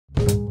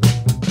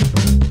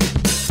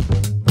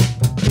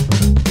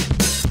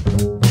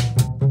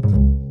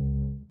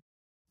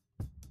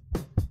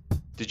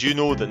Did you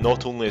know that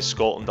not only is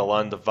Scotland a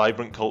land of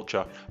vibrant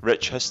culture,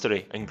 rich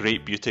history and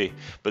great beauty,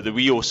 but that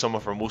we owe some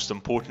of our most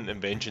important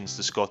inventions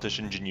to Scottish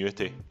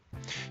ingenuity?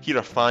 Here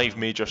are 5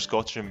 major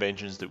Scottish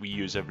inventions that we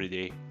use every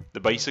day. The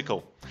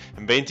bicycle.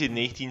 Invented in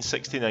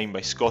 1869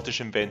 by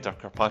Scottish inventor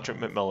Kirkpatrick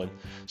Macmillan,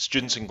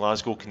 students in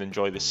Glasgow can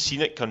enjoy the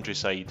scenic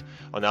countryside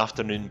on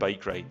afternoon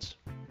bike rides.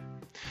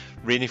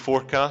 Rainy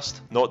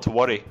forecast? Not to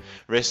worry.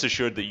 Rest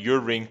assured that your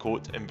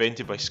raincoat,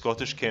 invented by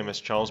Scottish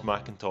chemist Charles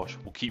Mackintosh,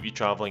 will keep you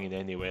travelling in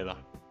any weather.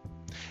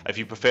 If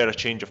you prefer a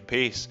change of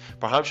pace,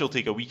 perhaps you'll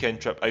take a weekend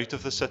trip out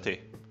of the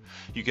city.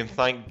 You can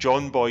thank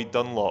John Boyd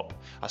Dunlop,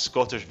 a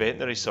Scottish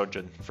veterinary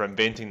surgeon, for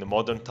inventing the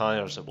modern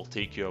tyres that will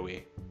take you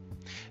away.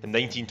 In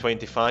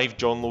 1925,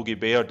 John Logie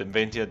Baird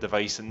invented a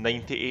device that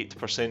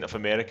 98% of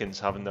Americans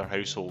have in their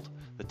household,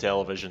 the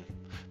television.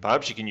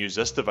 Perhaps you can use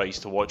this device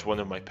to watch one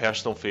of my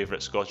personal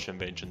favourite Scottish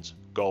inventions,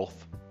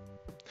 golf.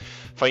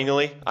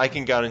 Finally, I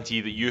can guarantee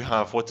that you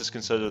have what is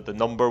considered the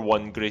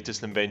 #1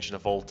 greatest invention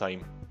of all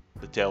time,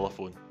 the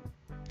telephone.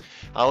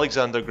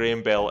 Alexander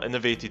Graham Bell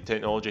innovated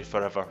technology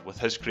forever with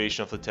his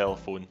creation of the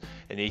telephone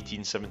in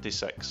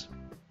 1876.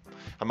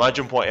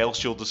 Imagine what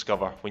else you'll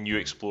discover when you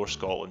explore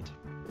Scotland.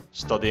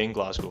 Study in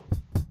Glasgow.